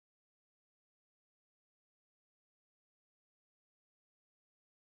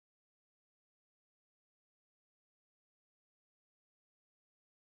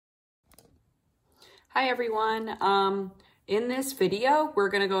Hi everyone. In this video, we're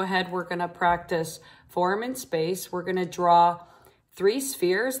gonna practice form and space. We're gonna draw 3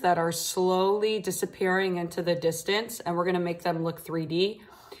 spheres that are slowly disappearing into the distance, and we're gonna make them look 3D.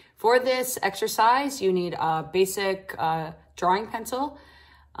 For this exercise, you need a basic drawing pencil,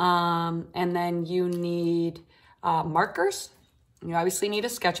 and then you need markers. You obviously need a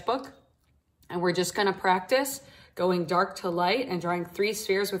sketchbook, and we're just gonna practice going dark to light and drawing 3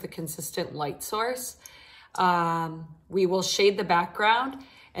 spheres with a consistent light source. We will shade the background,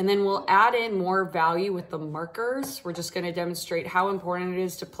 and then we'll add in more value with the markers. We're just going to demonstrate how important it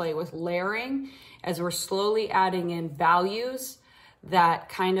is to play with layering as we're slowly adding in values that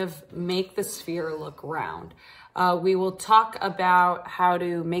kind of make the sphere look round. We will talk about how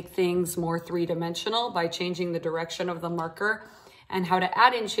to make things more 3-dimensional by changing the direction of the marker, and how to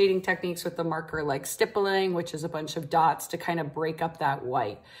add in shading techniques with the marker like stippling, which is a bunch of dots to kind of break up that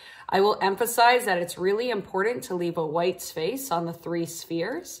white. I will emphasize that it's really important to leave a white space on the 3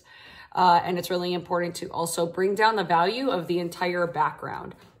 spheres. And it's really important to also bring down the value of the entire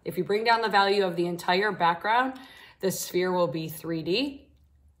background. If you bring down the value of the entire background, the sphere will be 3D.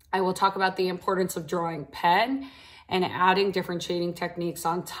 I will talk about the importance of drawing pen and adding different shading techniques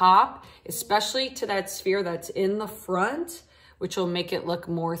on top, especially to that sphere that's in the front, which will make it look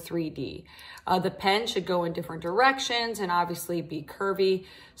more 3D. The pen should go in different directions and obviously be curvy.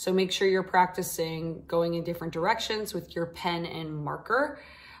 So make sure you're practicing going in different directions with your pen and marker.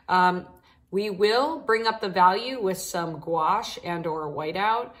 We will bring up the value with some gouache and or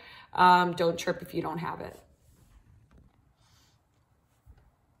whiteout. Don't trip if you don't have it.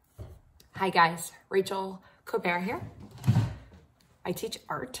 Hi guys, Rachel Cobert here. I teach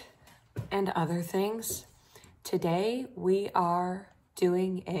art and other things. Today we are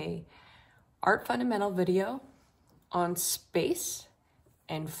doing a art fundamental video on space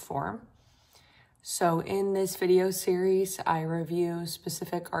and form. So in this video series, I review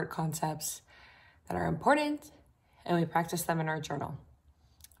specific art concepts that are important and we practice them in our journal.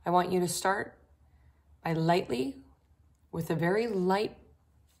 I want you to start by lightly, with a very light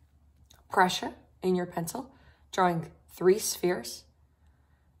pressure in your pencil, drawing 3 spheres,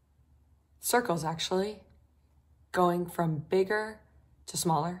 circles actually, going from bigger to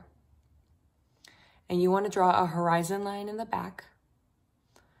smaller. And you want to draw a horizon line in the back,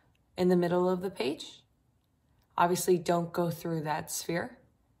 in the middle of the page. Obviously, don't go through that sphere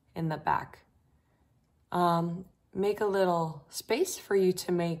in the back. Make a little space for you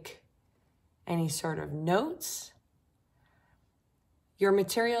to make any sort of notes. Your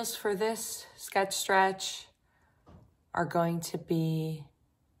materials for this sketch stretch are going to be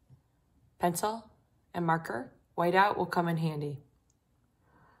pencil and marker. Whiteout will come in handy.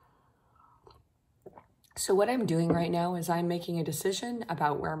 So what I'm doing right now is I'm making a decision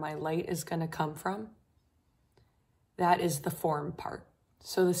about where my light is going to come from. That is the form part.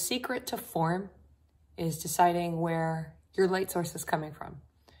 So the secret to form is deciding where your light source is coming from.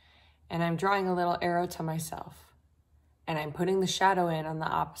 And I'm drawing a little arrow to myself. And I'm putting the shadow in on the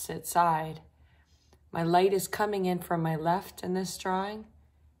opposite side. My light is coming in from my left in this drawing,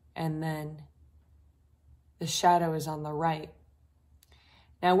 and then the shadow is on the right.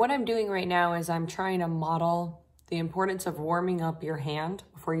 Now what I'm doing right now is I'm trying to model the importance of warming up your hand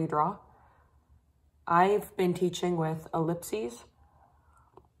before you draw. I've been teaching with ellipses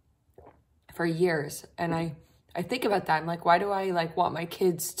for years, and I think about that. I'm like, why do I want my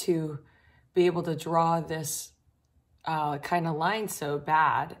kids to be able to draw this kind of line so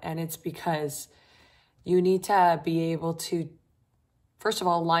bad? And it's because you need to be able to, first of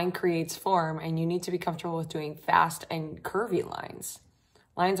all, line creates form, and you need to be comfortable with doing fast and curvy lines.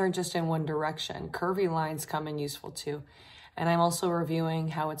 Lines aren't just in one direction. Curvy lines come in useful too. And I'm also reviewing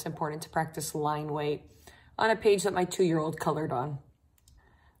how it's important to practice line weight on a page that my 2-year-old colored on,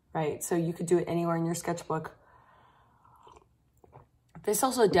 right? So you could do it anywhere in your sketchbook. This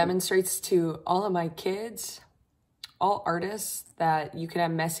also demonstrates to all of my kids, all artists, that you can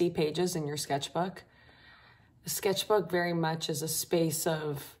have messy pages in your sketchbook. The sketchbook very much is a space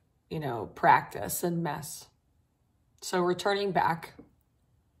of, practice and mess. So returning back.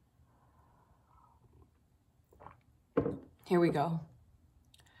 Here we go.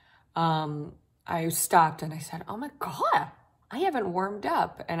 I stopped and I said, oh my God, I haven't warmed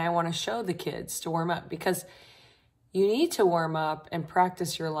up. And I want to show the kids to warm up, because you need to warm up and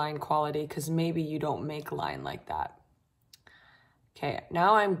practice your line quality, because maybe you don't make line like that. Okay,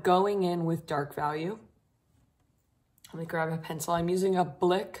 now I'm going in with dark value. Let me grab a pencil. I'm using a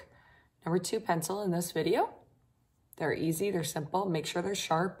Blick number 2 pencil in this video. They're easy, they're simple. Make sure they're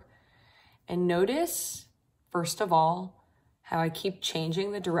sharp. And notice, first of all, how I keep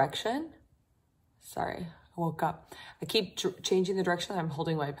changing the direction. Sorry, I woke up. I keep changing the direction that I'm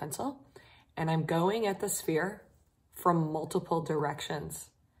holding my pencil, and I'm going at the sphere from multiple directions.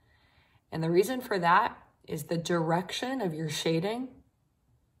 And the reason for that is the direction of your shading.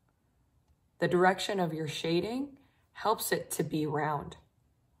 The direction of your shading helps it to be round.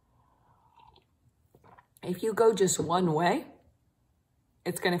 If you go just one way,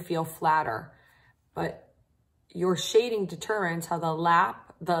 it's going to feel flatter, but your shading determines how light,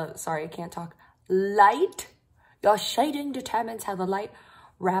 your shading determines how the light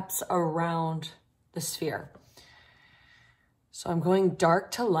wraps around the sphere. So I'm going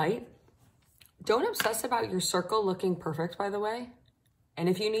dark to light. Don't obsess about your circle looking perfect, by the way. And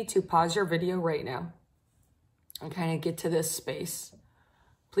if you need to, pause your video right now and kind of get to this space,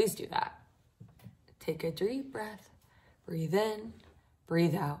 please do that. Take a deep breath, breathe in,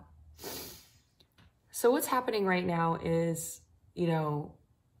 breathe out. So what's happening right now is, you know,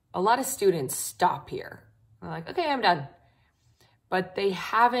 a lot of students stop here. They're like, okay, I'm done. But they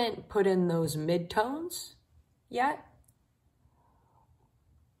haven't put in those midtones yet.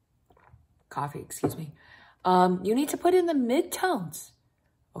 Coffee, excuse me. You need to put in the midtones,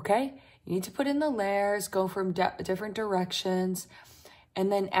 okay? You need to put in the layers, go from different directions.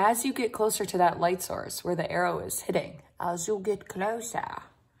 And then as you get closer to that light source where the arrow is hitting, as you get closer,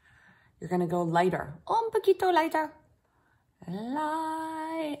 you're gonna go lighter, un poquito lighter,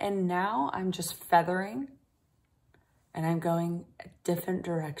 light. And now I'm just feathering and I'm going different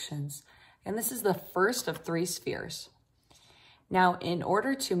directions. And this is the first of 3 spheres. Now, in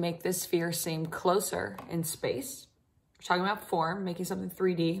order to make this sphere seem closer in space, we're talking about form, making something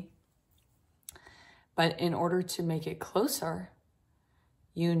 3D, but in order to make it closer,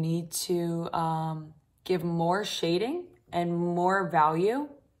 you need to give more shading and more value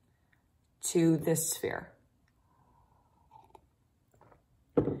to this sphere.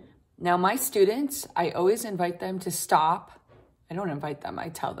 Now, my students, I always invite them to stop. I don't invite them, I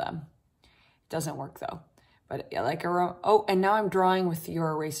tell them. It doesn't work though. But like, oh, and now I'm drawing with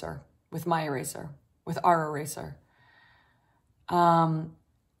your eraser, with my eraser, with our eraser. I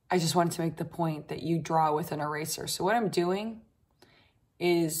just wanted to make the point that you draw with an eraser. So what I'm doing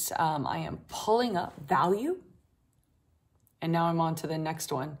is I am pulling up value, and now I'm on to the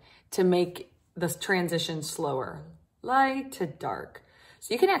next one to make this transition slower, light to dark.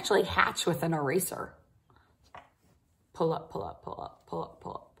 So you can actually hatch with an eraser. Pull up, pull up, pull up, pull up,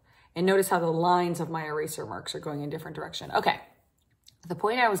 pull up. And notice how the lines of my eraser marks are going in different direction. Okay, the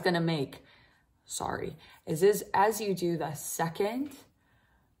point I was gonna make, sorry, is as you do the second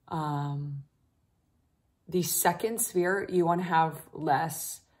sphere, you wanna have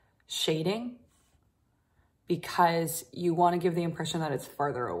less shading because you wanna give the impression that it's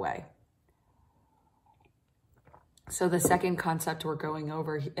farther away. So the second concept we're going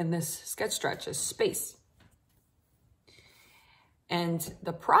over in this sketch stretch is space. And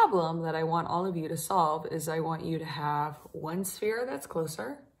the problem that I want all of you to solve is I want you to have one sphere that's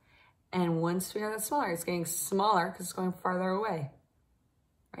closer and one sphere that's smaller. It's getting smaller because it's going farther away,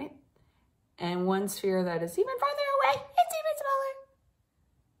 right? And one sphere that is even farther away, it's even smaller.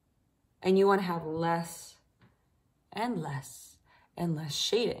 And you want to have less and less and less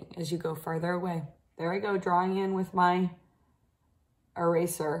shading as you go farther away. There I go, drawing in with my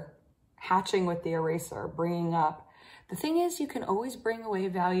eraser, hatching with the eraser, bringing up. The thing is, you can always bring away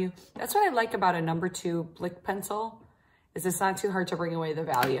value. That's what I like about a number 2 Blick pencil, is it's not too hard to bring away the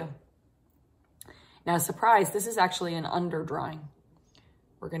value. Now, surprise, this is actually an underdrawing.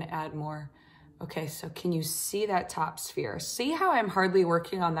 We're gonna add more. Okay, so can you see that top sphere? See how I'm hardly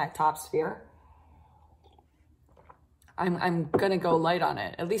working on that top sphere? I'm gonna go light on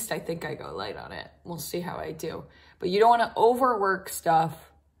it. At least I think I go light on it. We'll see how I do. But you don't wanna overwork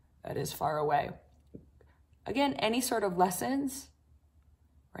stuff that is far away. Again, any sort of lessons,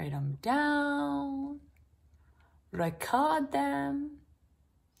 write them down, record them.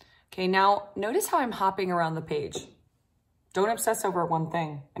 Okay, now notice how I'm hopping around the page. Don't obsess over one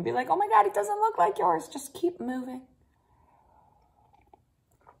thing and be like, oh my God, it doesn't look like yours. Just keep moving.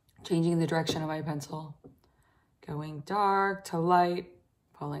 Changing the direction of my pencil, going dark to light,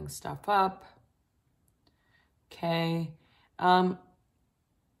 pulling stuff up. Okay.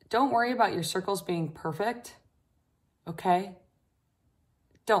 Don't worry about your circles being perfect, okay?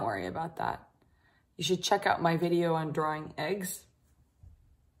 Don't worry about that. You should check out my video on drawing eggs.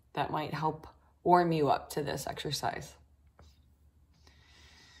 That might help warm you up to this exercise.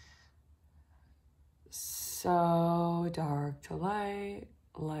 So dark to light,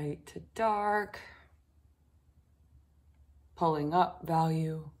 light to dark, pulling up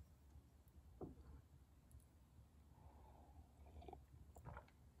value.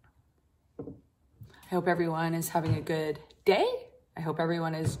 I hope everyone is having a good day. I hope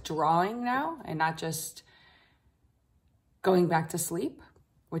everyone is drawing now and not just going back to sleep,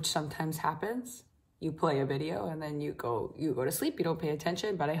 which sometimes happens. You play a video and then you go to sleep, you don't pay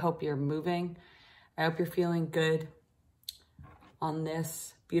attention, but I hope you're moving. I hope you're feeling good on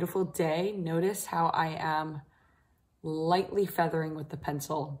this beautiful day. Notice how I am lightly feathering with the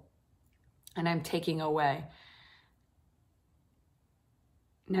pencil and I'm taking away.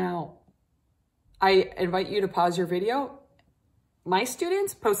 Now, I invite you to pause your video. My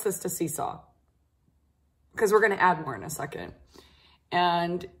students post this to Seesaw because we're going to add more in a second.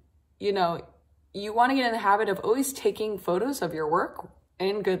 And, you know, you want to get in the habit of always taking photos of your work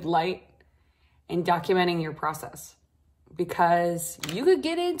in good light and documenting your process, because you could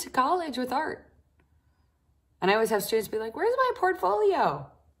get into college with art. And I always have students be like, where's my portfolio?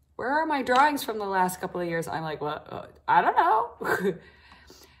 Where are my drawings from the last couple of years? I'm like, well, I don't know.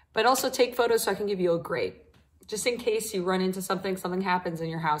 But also take photos so I can give you a grade, just in case you run into something happens in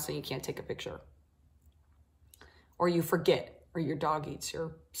your house and you can't take a picture. Or you forget, or your dog eats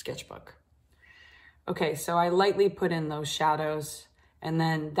your sketchbook. Okay, so I lightly put in those shadows, and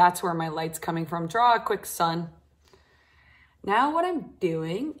then that's where my light's coming from. Draw a quick sun. Now what I'm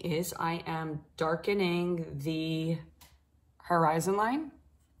doing is I am darkening the horizon line,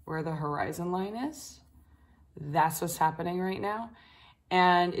 where the horizon line is. That's what's happening right now.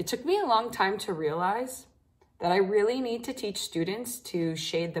 And it took me a long time to realize that I really need to teach students to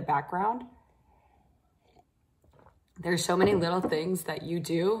shade the background. There's so many little things that you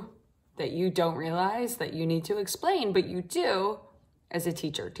do that you don't realize that you need to explain, but you do as a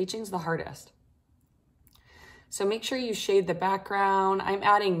teacher. Teaching's the hardest. So make sure you shade the background. I'm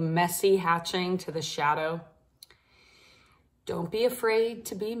adding messy hatching to the shadow. Don't be afraid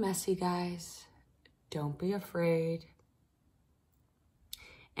to be messy, guys. Don't be afraid.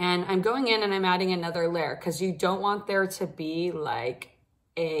 And I'm going in and I'm adding another layer because you don't want there to be like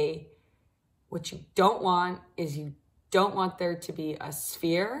what you don't want is you don't want there to be a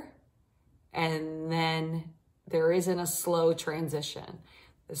sphere and then there isn't a slow transition.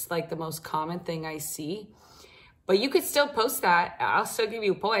 It's like the most common thing I see. But you could still post that. I'll still give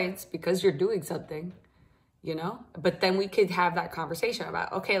you points because you're doing something, you know? But then we could have that conversation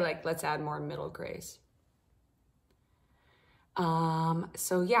about, okay, like let's add more middle grays.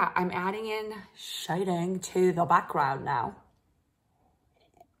 So yeah, I'm adding in shading to the background now.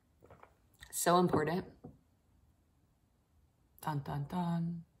 So important. Dun, dun,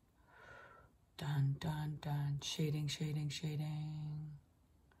 dun. Dun, dun, dun. Shading, shading, shading.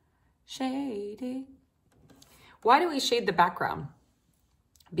 Shading. Why do we shade the background?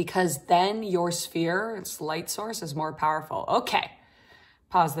 Because then your sphere, its light source, is more powerful. Okay.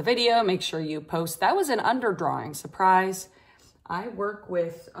 Pause the video. Make sure you post. That was an underdrawing. Surprise. I work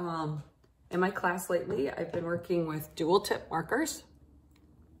with, in my class lately, I've been working with dual tip markers.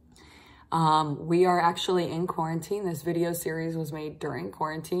 We are actually in quarantine. This video series was made during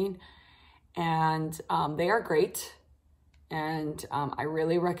quarantine and they are great. And I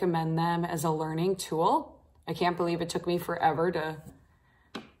really recommend them as a learning tool. I can't believe it took me forever to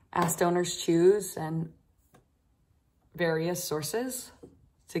ask donors choose and various sources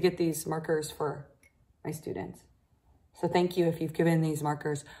to get these markers for my students. So thank you if you've given these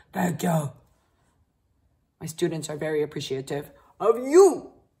markers. Thank you. My students are very appreciative of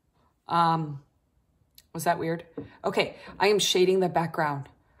you. Was that weird? Okay, I am shading the background.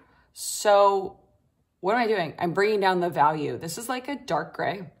 So what am I doing? I'm bringing down the value. This is like a dark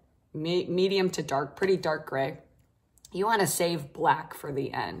gray, medium to dark, pretty dark gray. You want to save black for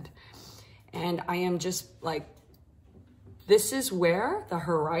the end. And I am just like, this is where the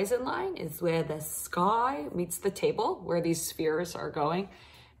horizon line is, where the sky meets the table, where these spheres are going.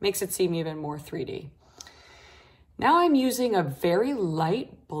 Makes it seem even more 3D. Now I'm using a very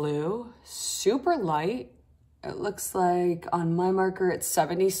light blue, super light. It looks like on my marker it's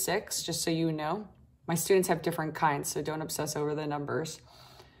 76, just so you know. My students have different kinds, so don't obsess over the numbers.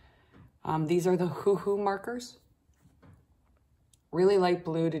 These are the hoo-hoo markers. Really light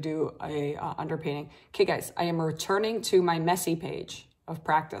blue to do a underpainting. Okay, guys, I am returning to my messy page of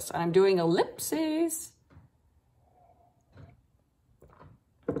practice, and I'm doing ellipses.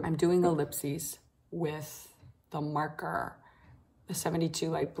 I'm doing ellipses with the marker, the 72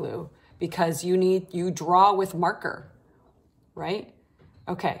 light blue, because you draw with marker, right?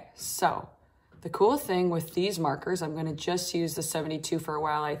 Okay, so the cool thing with these markers, I'm gonna just use the 72 for a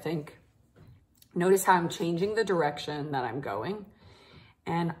while, I think. Notice how I'm changing the direction that I'm going.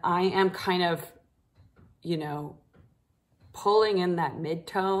 And I am kind of, you know, pulling in that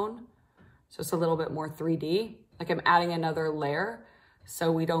mid-tone. So it's a little bit more 3D. Like I'm adding another layer.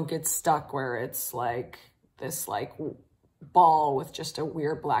 so we don't get stuck where it's like this like ball with just a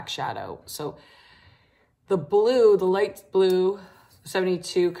weird black shadow. So the blue, the light blue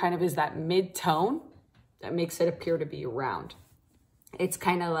 72 kind of is that mid-tone that makes it appear to be round. It's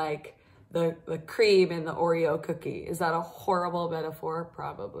kind of like the cream in the Oreo cookie. Is that a horrible metaphor?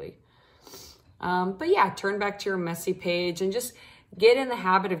 Probably. But yeah, turn back to your messy page and just get in the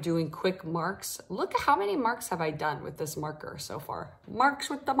habit of doing quick marks. Look at how many marks have I done with this marker so far. Marks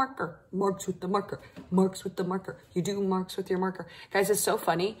with the marker, marks with the marker, marks with the marker. You do marks with your marker. Guys, it's so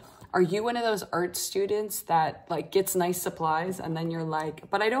funny. Are you one of those art students that like gets nice supplies and then you're like,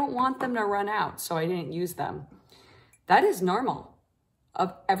 but I don't want them to run out, so I didn't use them? That is normal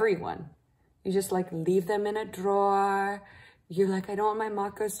of everyone. You just like leave them in a drawer. You're like, I don't want my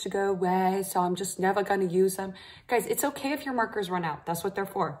markers to go away, so I'm just never gonna use them. Guys, it's okay if your markers run out. That's what they're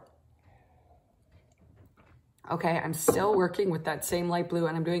for. Okay, I'm still working with that same light blue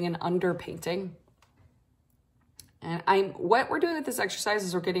and I'm doing an underpainting. And what we're doing with this exercise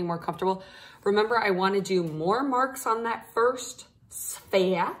is we're getting more comfortable. Remember, I want to do more marks on that first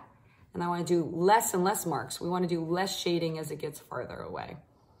sphere, and I want to do less and less marks. We want to do less shading as it gets farther away.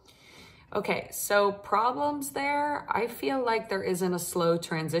 Okay, so problems there. I feel like there isn't a slow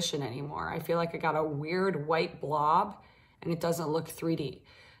transition anymore. I feel like I got a weird white blob and it doesn't look 3D.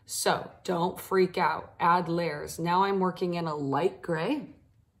 So don't freak out, add layers. Now I'm working in a light gray.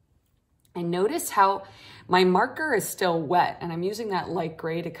 And notice how my marker is still wet and I'm using that light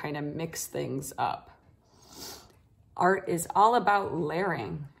gray to kind of mix things up. Art is all about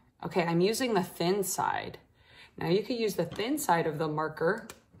layering. Okay, I'm using the thin side. Now you could use the thin side of the marker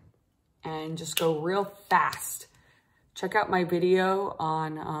and just go real fast. Check out my video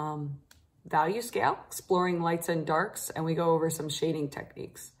on value scale, exploring lights and darks, and we go over some shading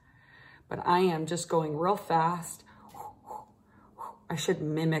techniques. But I am just going real fast. I should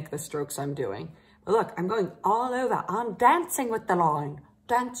mimic the strokes I'm doing. But look, I'm going all over. I'm dancing with the line.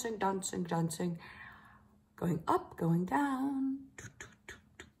 Dancing, dancing, dancing. Going up, going down.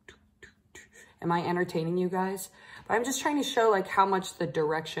 Am I entertaining you guys? But I'm just trying to show like how much the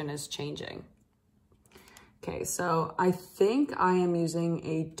direction is changing. Okay, so I think I am using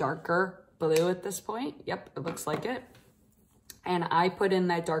a darker blue at this point. Yep, it looks like it. And I put in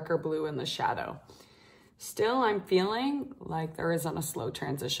that darker blue in the shadow. Still, I'm feeling like there isn't a slow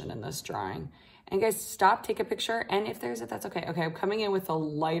transition in this drawing. And guys, stop, take a picture. And if there's that's okay. Okay, I'm coming in with a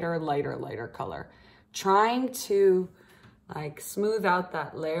lighter color. Trying to like smooth out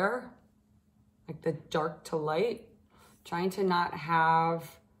that layer, like the dark to light. Trying to not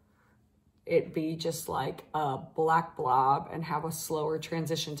have it be just like a black blob and have a slower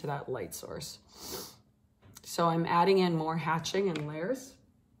transition to that light source. So I'm adding in more hatching and layers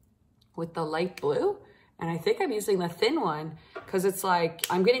with the light blue. And I think I'm using the thin one because it's like,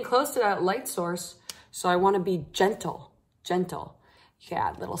 I'm getting close to that light source. So I want to be gentle. You can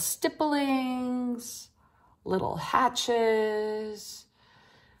add little stipplings, little hatches.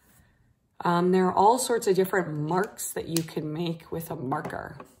 There are all sorts of different marks that you can make with a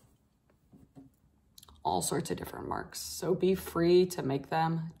marker. All sorts of different marks. So be free to make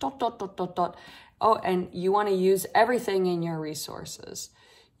them. ... Oh, and you want to use everything in your resources.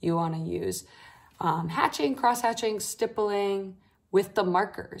 You want to use hatching, cross-hatching, stippling with the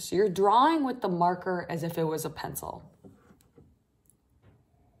markers. You're drawing with the marker as if it was a pencil.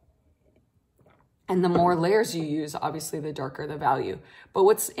 And the more layers you use, obviously the darker the value. But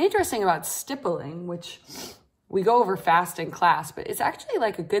what's interesting about stippling, which we go over fast in class, but it's actually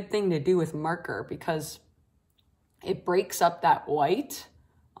like a good thing to do with marker because it breaks up that white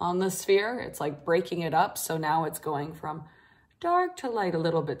on the sphere. It's like breaking it up. So now it's going from dark to light a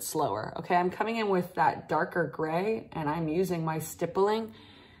little bit slower. Okay, I'm coming in with that darker gray and I'm using my stippling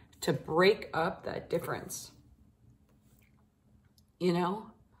to break up that difference. You know?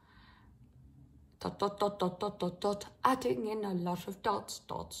 Dot, dot, dot, dot, dot, dot, dot, adding in a lot of dots,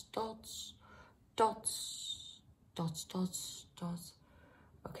 dots, dots, dots, dots, dots, dots.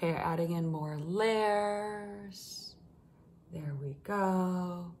 Okay, adding in more layers. There we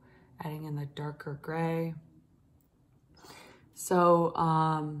go. Adding in the darker gray. So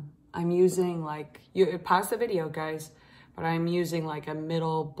I'm using like, you pause the video guys, but I'm using like a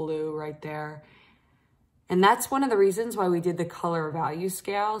middle blue right there. And that's one of the reasons why we did the color value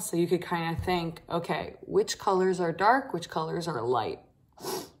scale. So you could kind of think, okay, which colors are dark, which colors are light?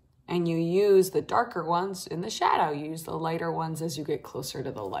 And you use the darker ones in the shadow. You use the lighter ones as you get closer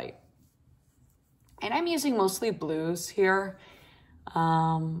to the light. And I'm using mostly blues here,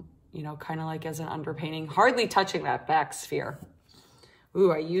 you know, kind of like as an underpainting, hardly touching that back sphere.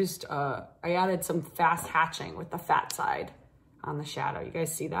 Ooh, I added some fast hatching with the fat side. on the shadow. You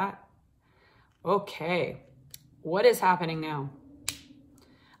guys see that? Okay, what is happening now?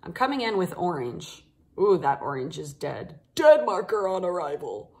 I'm coming in with orange. Ooh, that orange is dead. Dead marker on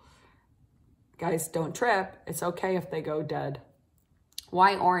arrival. Guys, don't trip. It's okay if they go dead.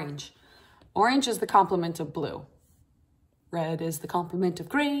 Why orange? Orange is the complement of blue. Red is the complement of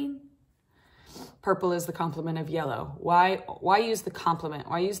green. Purple is the complement of yellow. Why use the complement?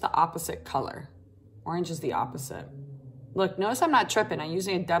 Why use the opposite color? Orange is the opposite. Look, notice I'm not tripping. I'm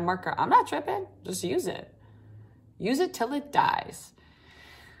using a dead marker. I'm not tripping. Just use it. Use it till it dies.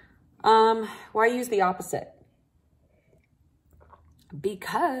 Why use the opposite?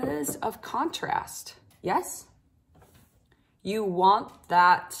 Because of contrast. Yes? You want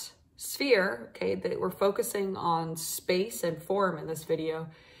that sphere, okay, that we're focusing on space and form in this video.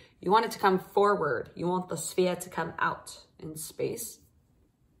 You want it to come forward. You want the sphere to come out in space.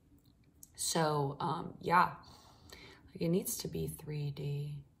 So, yeah, like it needs to be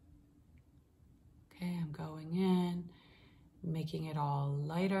 3D. Okay, I'm going in, making it all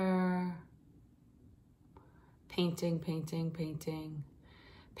lighter. Painting, painting, painting.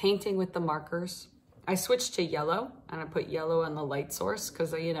 Painting with the markers. I switched to yellow and I put yellow on the light source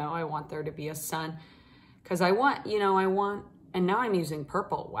because, you know, I want there to be a sun. Because I want, you know, and now I'm using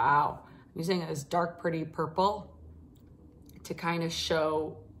purple. Wow. I'm using this dark, pretty purple to kind of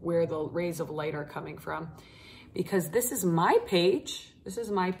show where the rays of light are coming from. Because this is my page. This is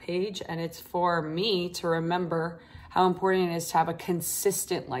my page, and it's for me to remember how important it is to have a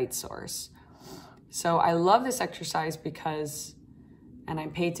consistent light source. So I love this exercise because, and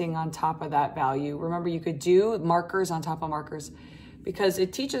I'm painting on top of that value. Remember, you could do markers on top of markers because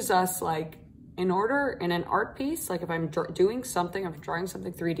it teaches us, like, in an art piece, like if I'm doing something, I'm drawing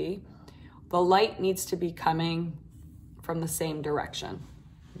something 3D, the light needs to be coming from the same direction.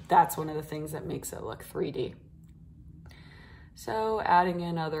 That's one of the things that makes it look 3D. So adding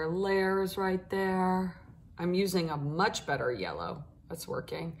in other layers right there. I'm using a much better yellow. That's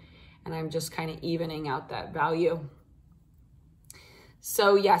working. And I'm just kind of evening out that value.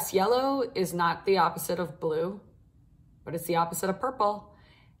 So yes, yellow is not the opposite of blue, but it's the opposite of purple.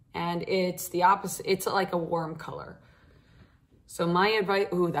 And it's the opposite, it's like a warm color. So my advice,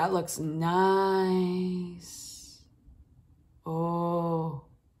 ooh, that looks nice. Oh,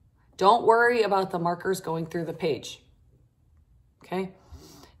 don't worry about the markers going through the page. Okay.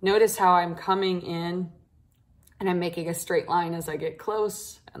 Notice how I'm coming in and I'm making a straight line as I get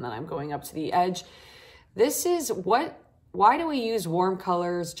close, and then I'm going up to the edge. This is why do we use warm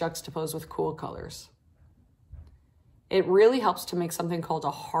colors juxtaposed with cool colors? It really helps to make something called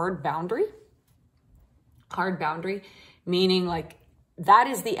a hard boundary. Hard boundary, meaning like that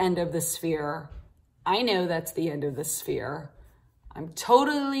is the end of the sphere. I know that's the end of the sphere. I'm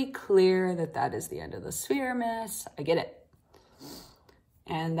totally clear that that is the end of the sphere, miss. I get it.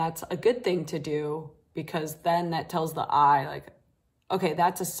 And that's a good thing to do because then that tells the eye like, okay,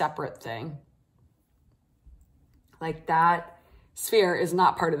 that's a separate thing. Like that sphere is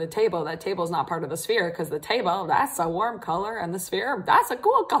not part of the table. That table is not part of the sphere because the table, that's a warm color, and the sphere, that's a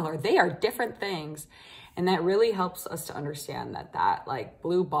cool color. They are different things. And that really helps us to understand that like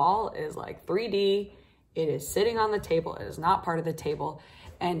blue ball is like 3D. It is sitting on the table. It is not part of the table.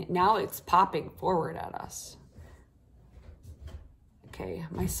 And now it's popping forward at us. Okay,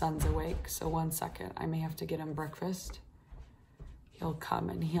 my son's awake, so 1 second. I may have to get him breakfast. He'll come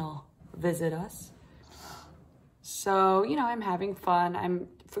and he'll visit us. So, you know, I'm having fun. I'm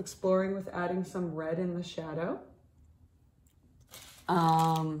exploring with adding some red in the shadow.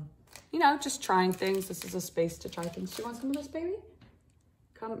 You know, just trying things. This is a space to try things. Do you want some of this, baby?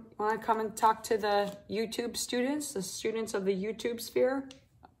 Want to come and talk to the YouTube students, the students of the YouTube sphere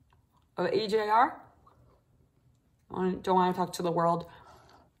of AJR? Don't want to talk to the world.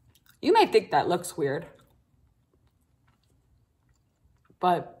 You may think that looks weird,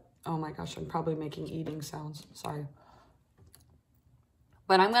 but oh my gosh, I'm probably making eating sounds. Sorry.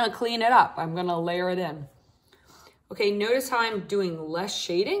 But I'm going to clean it up. I'm going to layer it in. Okay, notice how I'm doing less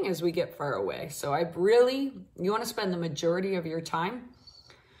shading as we get far away. So you want to spend the majority of your time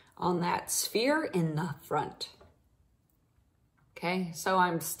on that sphere in the front. Okay, so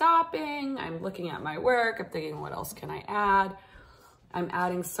I'm stopping, I'm looking at my work, I'm thinking, what else can I add? I'm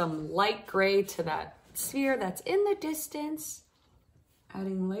adding some light gray to that sphere that's in the distance.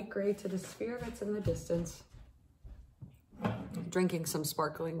 Adding light gray to the sphere that's in the distance. Drinking some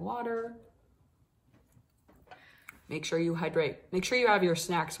sparkling water. Make sure you hydrate. Make sure you have your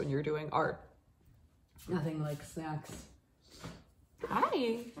snacks when you're doing art. Nothing like snacks.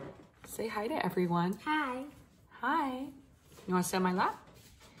 Hi. Say hi to everyone. Hi. Hi. You want to sit on my lap?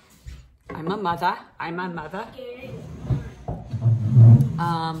 I'm a mother. I'm a mother.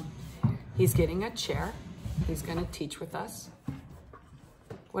 He's getting a chair. He's gonna teach with us.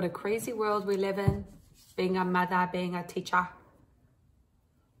 What a crazy world we live in, being a mother, being a teacher.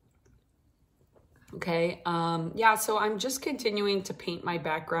 Okay, yeah, so I'm just continuing to paint my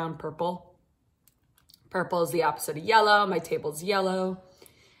background purple. Purple is the opposite of yellow. My table's yellow.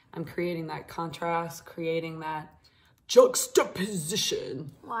 I'm creating that contrast, creating that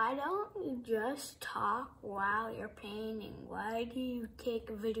juxtaposition. Why don't you just talk while you're painting? Why do you take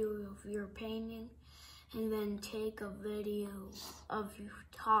a video of your painting and then take a video of you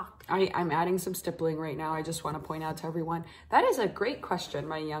talk? I'm adding some stippling right now. I just want to point out to everyone. That is a great question,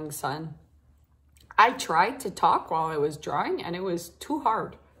 my young son. I tried to talk while I was drawing and it was too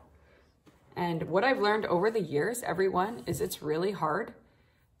hard. And what I've learned over the years, everyone, is it's really hard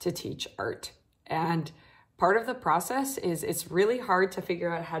to teach art. And part of the process is it's really hard to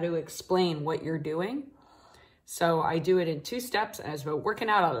figure out how to explain what you're doing. So I do it in 2 steps and it's been working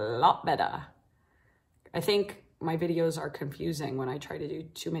out a lot better. I think my videos are confusing when I try to do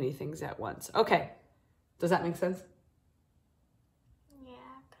too many things at once. Okay, does that make sense? Yeah,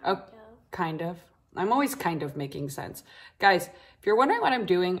 kind of. Kind of. I'm always kind of making sense. Guys, if you're wondering what I'm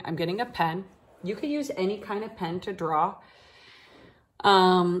doing, I'm getting a pen. You could use any kind of pen to draw.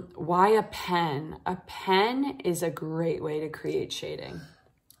 Why a pen? A pen is a great way to create shading.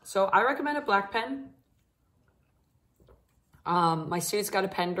 So I recommend a black pen. My students got a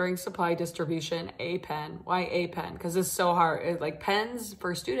pen during supply distribution, a pen. Why a pen? Because it's so hard. Like pens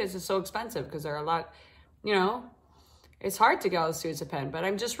for students is so expensive because they're a lot, you know, it's hard to get all the students a pen, but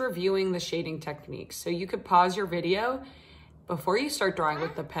I'm just reviewing the shading techniques. So you could pause your video before you start drawing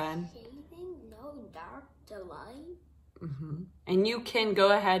with the pen. Shading, no dark to light. And you can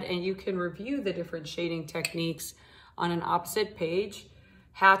go ahead and you can review the different shading techniques on an opposite page.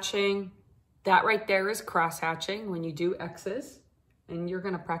 Hatching, that right there is cross hatching when you do X's. And you're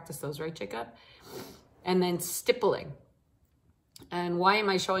gonna practice those, right, Jacob? And then stippling. And why am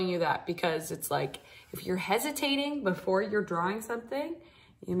I showing you that? Because it's like, if you're hesitating before you're drawing something,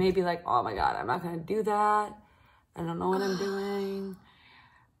 you may be like, oh my God, I'm not gonna do that. I don't know what I'm doing.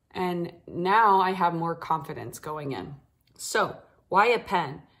 And now I have more confidence going in. So why a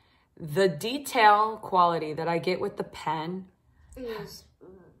pen? The detail quality that I get with the pen is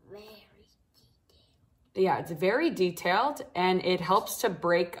very detailed. Yeah, it's very detailed and it helps to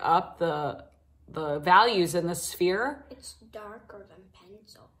break up the values in the sphere. It's darker than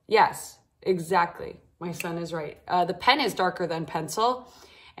pencil. Yes, exactly. My son is right. The pen is darker than pencil.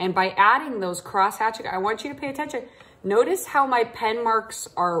 And by adding those cross hatching, I want you to pay attention. Notice how my pen marks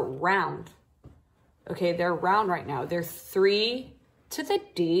are round. Okay, they're round right now. They're 3 to the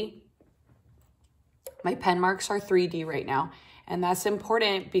D. My pen marks are 3D right now. And that's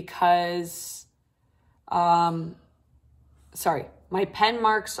important because, my pen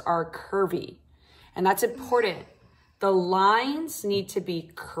marks are curvy. And that's important. The lines need to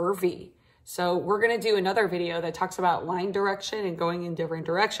be curvy. So we're gonna do another video that talks about line direction and going in different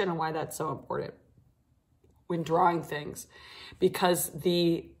direction and why that's so important when drawing things, because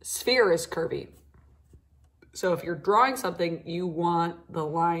the sphere is curvy. So if you're drawing something, you want the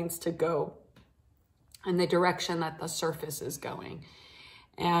lines to go in the direction that the surface is going.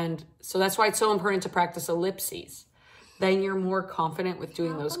 And so that's why it's so important to practice ellipses. Then you're more confident with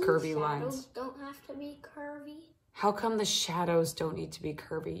doing those curvy lines. Don't have to be curvy. How come the shadows don't need to be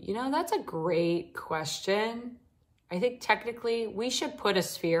curvy? You know, that's a great question. I think technically we should put a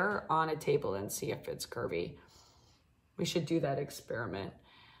sphere on a table and see if it's curvy. We should do that experiment.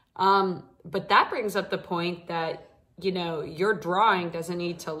 But that brings up the point that, you know, your drawing doesn't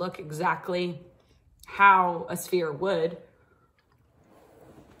need to look exactly how a sphere would.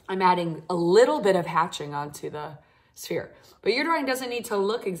 I'm adding a little bit of hatching onto the sphere. But your drawing doesn't need to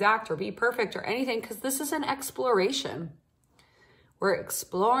look exact or be perfect or anything because this is an exploration. We're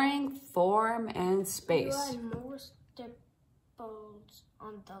exploring form and space. You add more stipples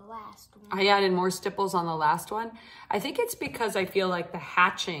on the last one. I added more stipples on the last one. I think it's because I feel like the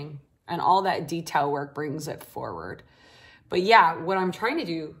hatching and all that detail work brings it forward. But yeah, what I'm trying to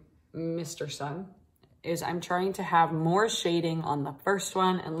do, Mr. Sun, is I'm trying to have more shading on the first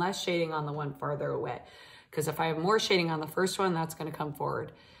one and less shading on the one farther away. Because if I have more shading on the first one, that's going to come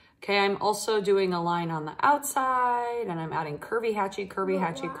forward. Okay, I'm also doing a line on the outside, and I'm adding curvy hatching, curvy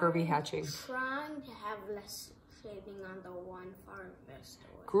hatching, curvy hatching. Trying to have less shading on the one farthest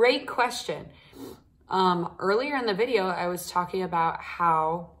away. Great question. Earlier in the video, I was talking about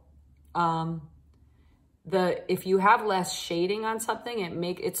how if you have less shading on something,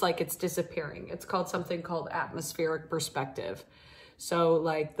 it's like it's disappearing. It's called something called atmospheric perspective. So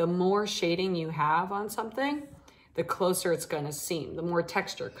like the more shading you have on something, the closer it's going to seem, the more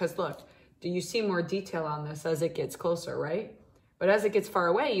texture. Because look, do you see more detail on this as it gets closer, right? But as it gets far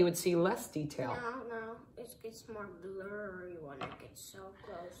away, you would see less detail. No, it gets more blurry when it gets so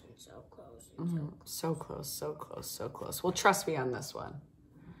close and so close and so close, so close, so close. Well, trust me on this one.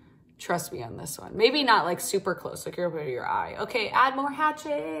 Trust me on this one. Maybe not like super close, like over your eye. Okay, add more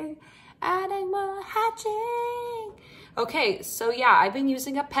hatching. Adding more hatching. Okay, so yeah, I've been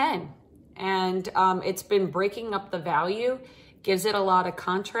using a pen, and it's been breaking up the value, gives it a lot of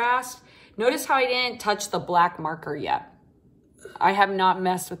contrast. Notice how I didn't touch the black marker yet. I have not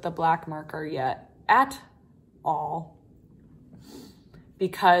messed with the black marker yet at all,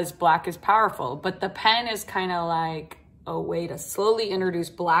 because black is powerful, but the pen is kind of like a way to slowly introduce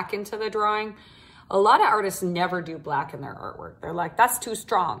black into the drawing. A lot of artists never do black in their artwork. They're like, that's too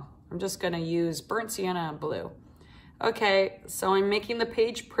strong. I'm just gonna use burnt sienna and blue. Okay, so I'm making the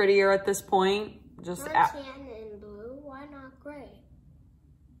page prettier at this point. Just burnt sienna and blue, why not gray?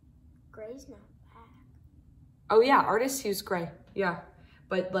 Gray's not black. Oh yeah, artists use gray, yeah.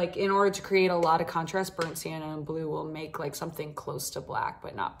 But like in order to create a lot of contrast, burnt sienna and blue will make like something close to black,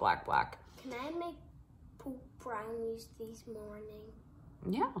 but not black. Can I make poop brownies this morning?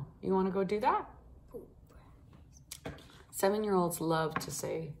 Yeah, you wanna go do that? Poop brownies. 7-year-olds love to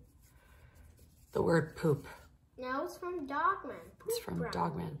say the word poop. No, it's from Dogman. It's from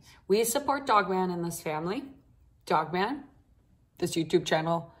Dogman. We support Dogman in this family. Dogman, this YouTube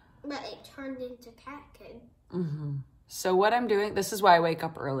channel. But it turned into Cat Kid. So what I'm doing, this is why I wake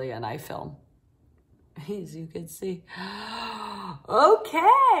up early and I film. As you can see.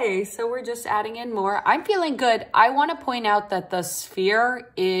 Okay, so we're just adding in more. I'm feeling good. I want to point out that the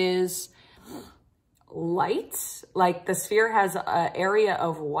sphere is light. Like the sphere has an area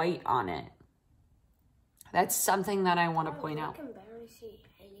of white on it. That's something that I want to point out. I can barely see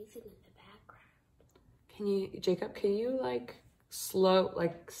anything in the background. Can you, Jacob, can you like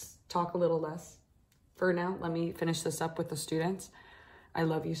talk a little less for now? Let me finish this up with the students. I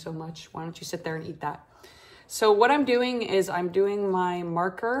love you so much. Why don't you sit there and eat that? So what I'm doing is I'm doing my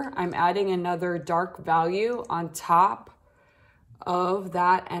marker. I'm adding another dark value on top of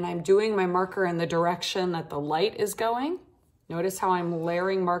that. And I'm doing my marker in the direction that the light is going. Notice how I'm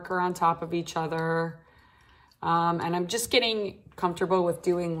layering marker on top of each other. And I'm just getting comfortable with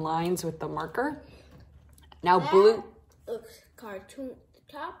doing lines with the marker. Now that blue looks cartoon. The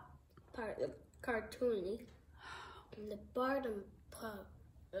top part looks cartoony, and the bottom part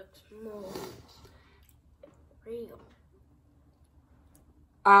looks more real.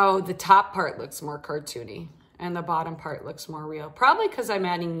 Oh, the top part looks more cartoony, and the bottom part looks more real. Probably because I'm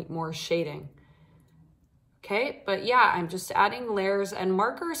adding more shading. Okay, but yeah, I'm just adding layers, and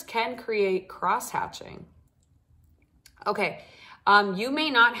markers can create cross-hatching. Okay, you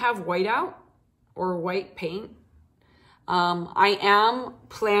may not have whiteout or white paint. I am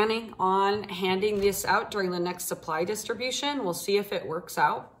planning on handing this out during the next supply distribution. We'll see if it works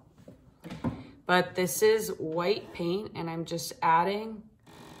out. But this is white paint, and I'm just adding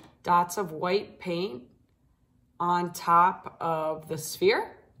dots of white paint on top of the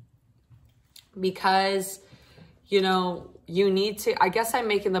sphere because, you know, you need to, I guess I'm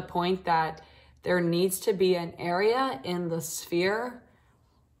making the point that there needs to be an area in the sphere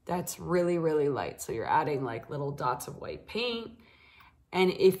that's really, really light. So you're adding like little dots of white paint.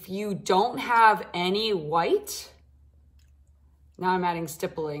 And if you don't have any white, now I'm adding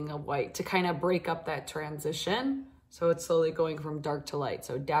stippling of white to kind of break up that transition. So it's slowly going from dark to light.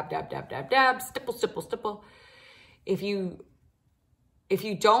 So dab, dab, dab, dab, dab, stipple, stipple, stipple. If you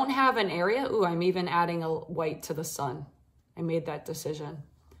don't have an area, ooh, I'm even adding a white to the sun. I made that decision.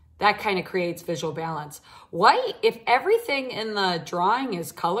 That kind of creates visual balance. White, if everything in the drawing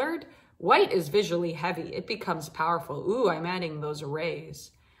is colored, white is visually heavy. It becomes powerful. Ooh, I'm adding those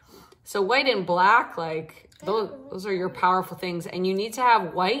rays. So white and black, like those are your powerful things. And you need to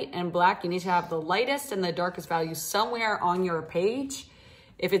have white and black. You need to have the lightest and the darkest value somewhere on your page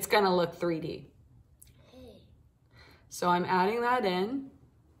if it's gonna look 3D. So I'm adding that in.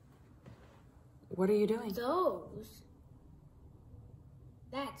 What are you doing?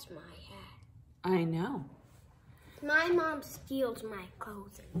 That's my hat. I know. My mom steals my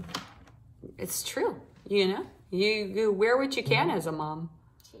clothing. It's true. You know, you wear what you can as a mom.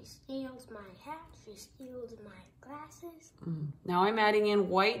 She steals my hat. She steals my glasses. Now I'm adding in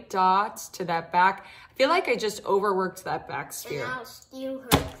white dots to that back. I feel like I just overworked that back sphere. And I'll steal her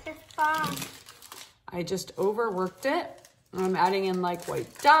clip-on. I just overworked it. I'm adding in like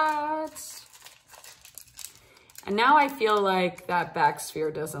white dots. And now I feel like that back sphere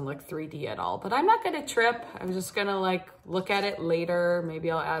doesn't look 3D at all, but I'm not gonna trip. I'm just gonna like look at it later.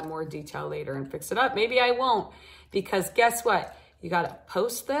 Maybe I'll add more detail later and fix it up. Maybe I won't, because guess what? You gotta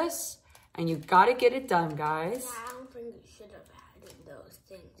post this and you gotta get it done, guys. Yeah, I don't think you should have added those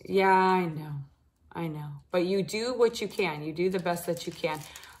things. Yeah, I know. But you do what you can. You do the best that you can.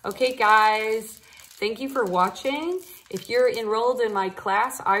 Okay, guys, thank you for watching. If you're enrolled in my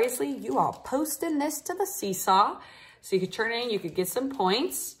class, obviously you are posting this to the Seesaw. So you could turn in, you could get some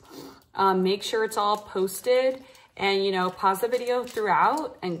points. Make sure it's all posted and, you know, pause the video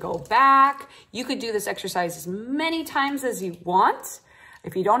throughout and go back. You could do this exercise as many times as you want.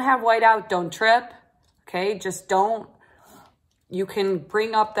 If you don't have whiteout, don't trip, okay? Just don't. You can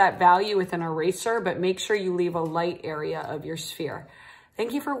bring up that value with an eraser, but make sure you leave a light area of your sphere.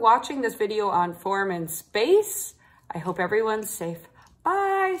 Thank you for watching this video on form and space. I hope everyone's safe.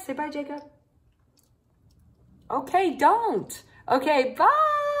 Bye. Say bye, Jacob. Okay, don't. Okay,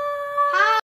 bye.